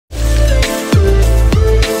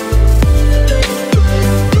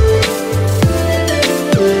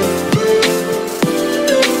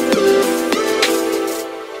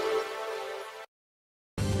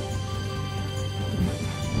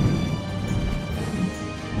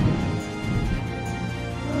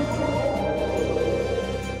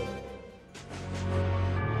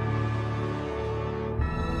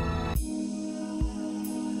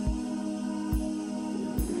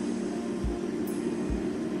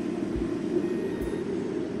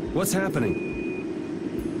What's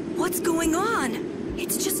happening? What's going on?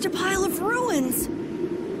 It's just a pile of ruins.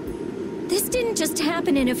 This didn't just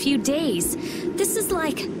happen in a few days. This is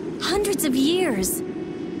like hundreds of years.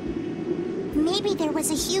 Maybe there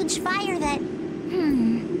was a huge fire that...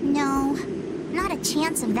 no. Not a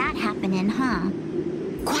chance of that happening, huh?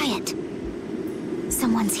 Quiet.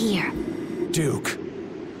 Someone's here. Duke.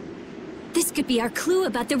 This could be our clue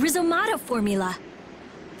about the Rizomata formula.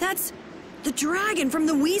 That's the dragon from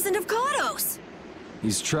the Wizened of Kodos.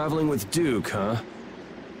 He's traveling with Duke, huh?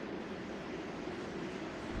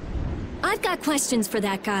 I've got questions for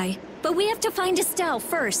that guy, but we have to find Estelle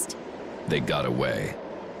first. They got away.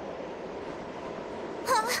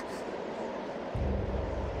 Huh?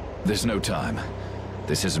 There's no time.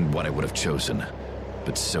 This isn't what I would have chosen,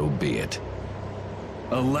 but so be it.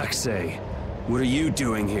 Alexei, what are you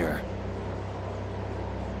doing here?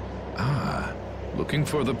 Ah, looking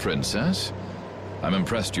for the princess? I'm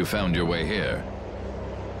impressed you found your way here.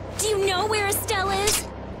 Do you know where Estelle is?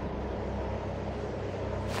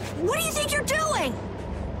 What do you think you're doing?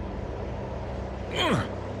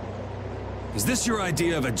 Is this your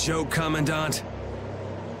idea of a joke, Commandant?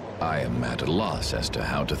 I am at a loss as to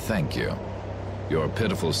how to thank you. Your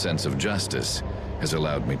pitiful sense of justice has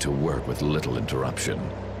allowed me to work with little interruption.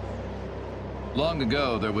 Long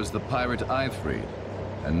ago, there was the pirate Eifried,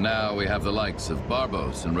 and now we have the likes of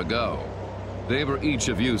Barbos and Rago. They were each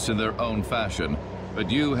of use in their own fashion,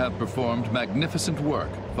 but you have performed magnificent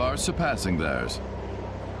work, far surpassing theirs.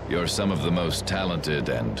 You're some of the most talented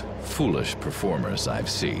and foolish performers I've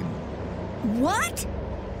seen. What?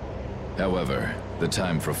 However, the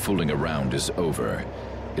time for fooling around is over.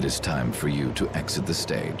 It is time for you to exit the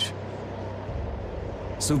stage.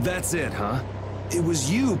 So that's it, huh? It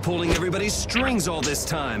was you pulling everybody's strings all this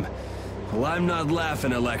time. Well, I'm not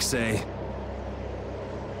laughing, Alexei.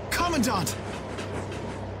 Commandant!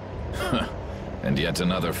 And yet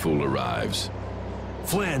another fool arrives.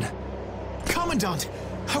 Flynn! Commandant!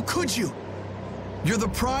 How could you? You're the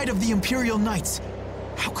pride of the Imperial Knights.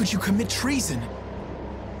 How could you commit treason?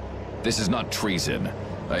 This is not treason.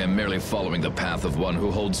 I am merely following the path of one who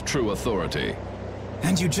holds true authority.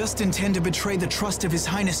 And you just intend to betray the trust of His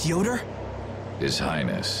Highness Yoder? His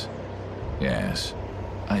Highness. Yes.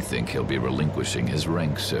 I think he'll be relinquishing his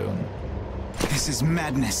rank soon. This is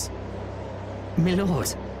madness. My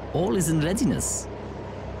lord, all is in readiness.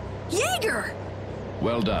 Jaeger!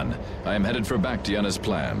 Well done. I am headed for Bactian as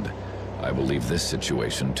planned. I will leave this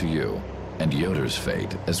situation to you, and Yoder's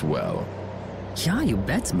fate as well. Yeah, you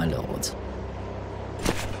bet, my lord.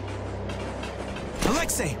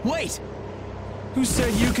 Alexei, wait! Who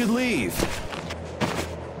said you could leave?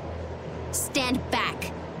 Stand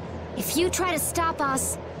back. If you try to stop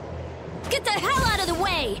us... Get the hell out of the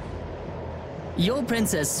way! Your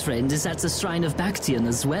princess friend is at the Shrine of Bactian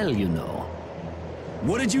as well, you know.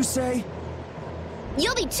 What did you say?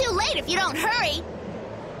 You'll be too late if you don't hurry!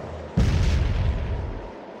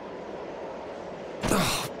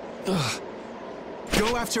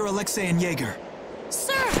 Go after Alexei and Jaeger.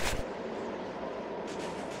 Sir!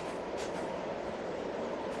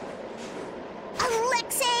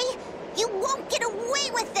 Alexei! You won't get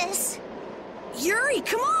away with this! Yuri,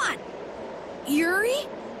 come on! Yuri?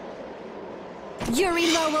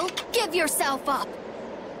 Yuri Lowell, give yourself up!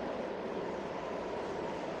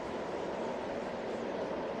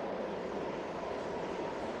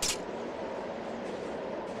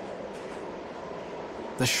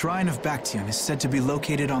 The Shrine of Bactian is said to be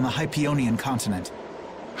located on the Hypionian continent.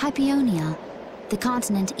 Hypionia, the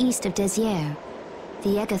continent east of Desier. The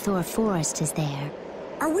Yegathor forest is there.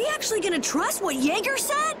 Are we actually gonna trust what Jaeger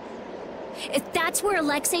said? If that's where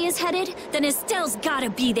Alexei is headed, then Estelle's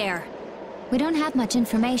gotta be there. We don't have much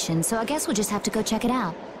information, so I guess we'll just have to go check it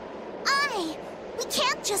out. We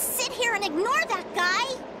can't just sit here and ignore that guy!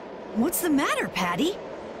 What's the matter, Patty?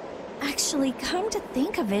 Actually, come to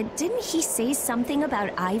think of it, didn't he say something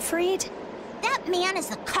about Eifried? That man is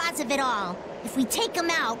the cause of it all. If we take him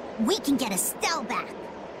out, we can get Estelle back.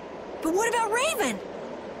 But what about Raven?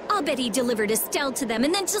 I'll bet he delivered Estelle to them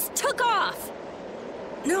and then just took off.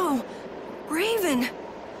 No, Raven.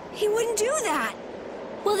 He wouldn't do that.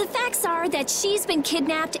 Well, the facts are that she's been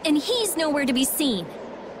kidnapped and he's nowhere to be seen.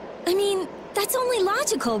 I mean, that's only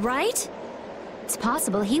logical, right? It's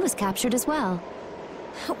possible he was captured as well.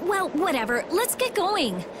 Well, whatever. Let's get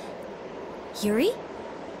going. Yuri?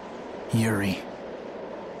 Yuri.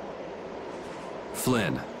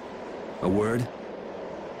 Flynn. A word?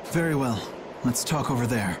 Very well. Let's talk over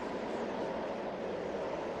there.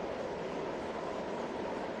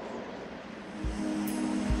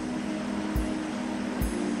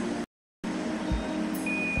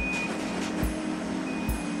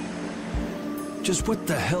 Just what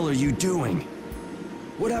the hell are you doing?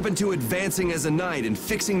 What happened to advancing as a knight and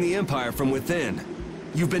fixing the Empire from within?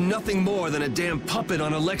 You've been nothing more than a damn puppet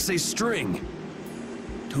on Alexei's string.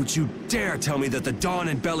 Don't you dare tell me that the Dawn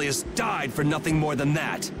and Bellius died for nothing more than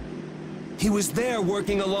that. He was there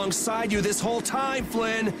working alongside you this whole time,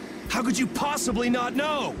 Flynn. How could you possibly not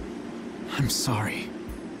know? I'm sorry.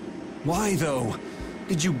 Why, though?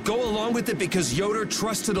 Did you go along with it because Yoder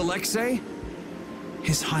trusted Alexei?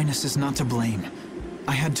 His Highness is not to blame.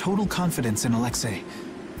 I had total confidence in Alexei.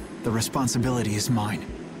 The responsibility is mine.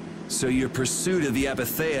 So your pursuit of the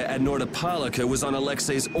Apatheia at Nordopolica was on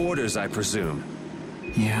Alexei's orders, I presume?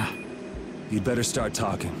 Yeah. You'd better start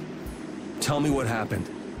talking. Tell me what happened.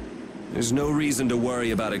 There's no reason to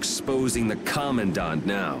worry about exposing the Commandant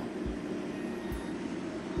now.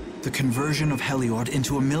 The conversion of Heliord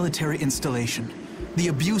into a military installation, the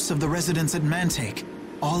abuse of the residents at Mantake,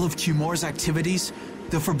 all of Cumor's activities,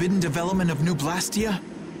 the forbidden development of New Blastia,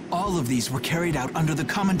 all of these were carried out under the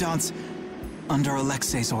Commandant's... under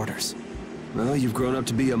Alexei's orders. Well, you've grown up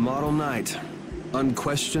to be a model knight.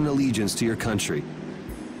 Unquestioned allegiance to your country.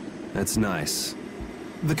 That's nice.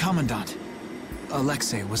 The Commandant,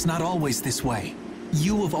 Alexei, was not always this way.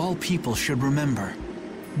 You of all people should remember.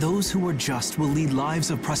 Those who are just will lead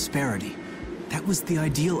lives of prosperity. That was the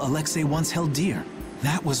ideal Alexei once held dear.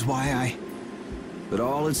 That was why I... But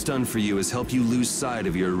all it's done for you is help you lose sight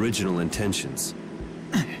of your original intentions.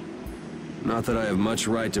 Not that I have much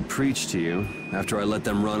right to preach to you, after I let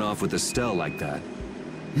them run off with Estelle like that.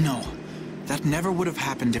 No, that never would have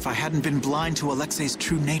happened if I hadn't been blind to Alexei's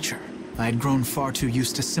true nature. I had grown far too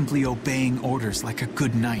used to simply obeying orders like a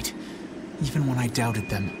good knight. Even when I doubted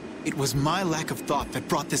them, it was my lack of thought that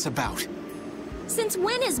brought this about. Since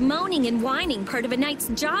when is moaning and whining part of a knight's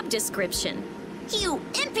job description? You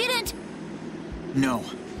impudent! No.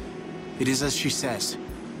 It is as she says.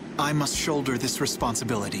 I must shoulder this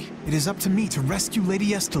responsibility. It is up to me to rescue Lady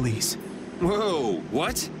Estellise. Whoa,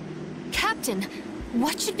 what? Captain,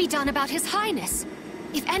 what should be done about His Highness?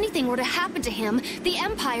 If anything were to happen to him, the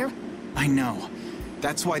Empire... I know.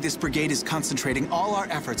 That's why this brigade is concentrating all our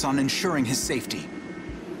efforts on ensuring his safety.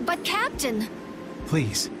 But Captain...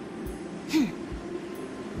 Please.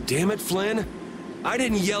 Damn it, Flynn. I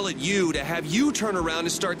didn't yell at you to have you turn around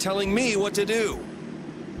and start telling me what to do.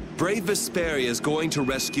 Brave Vesperia is going to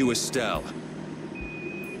rescue Estelle.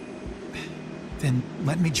 Then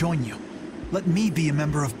let me join you. Let me be a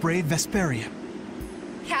member of Brave Vesperia.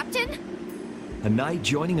 Captain? A knight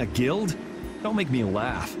joining a guild? Don't make me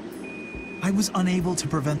laugh. I was unable to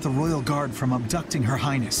prevent the Royal Guard from abducting Her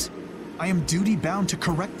Highness. I am duty-bound to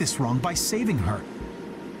correct this wrong by saving her.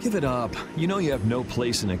 Give it up. You know you have no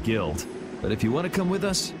place in a guild. But if you want to come with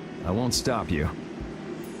us, I won't stop you.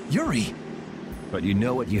 Yuri! But you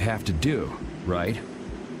know what you have to do, right?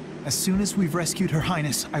 As soon as we've rescued Her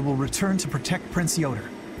Highness, I will return to protect Prince Yoder.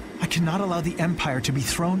 I cannot allow the Empire to be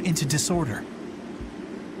thrown into disorder.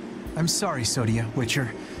 I'm sorry, Sodia,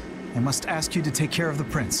 Witcher. I must ask you to take care of the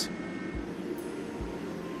prince.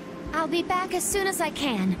 I'll be back as soon as I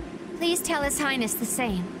can. Please tell His Highness the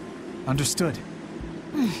same. Understood.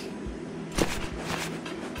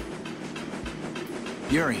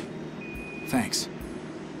 Yuri, thanks.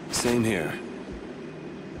 Same here.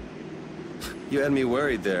 You had me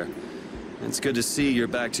worried there. It's good to see you're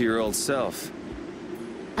back to your old self.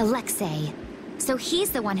 Alexei. So he's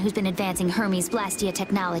the one who's been advancing Hermes Blastia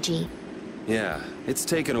technology. Yeah, it's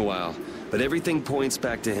taken a while, but everything points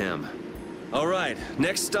back to him. All right,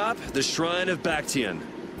 next stop, the Shrine of Bactian.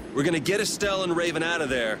 We're gonna get Estelle and Raven out of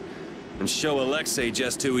there, and show Alexei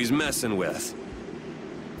just who he's messing with.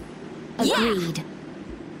 Agreed.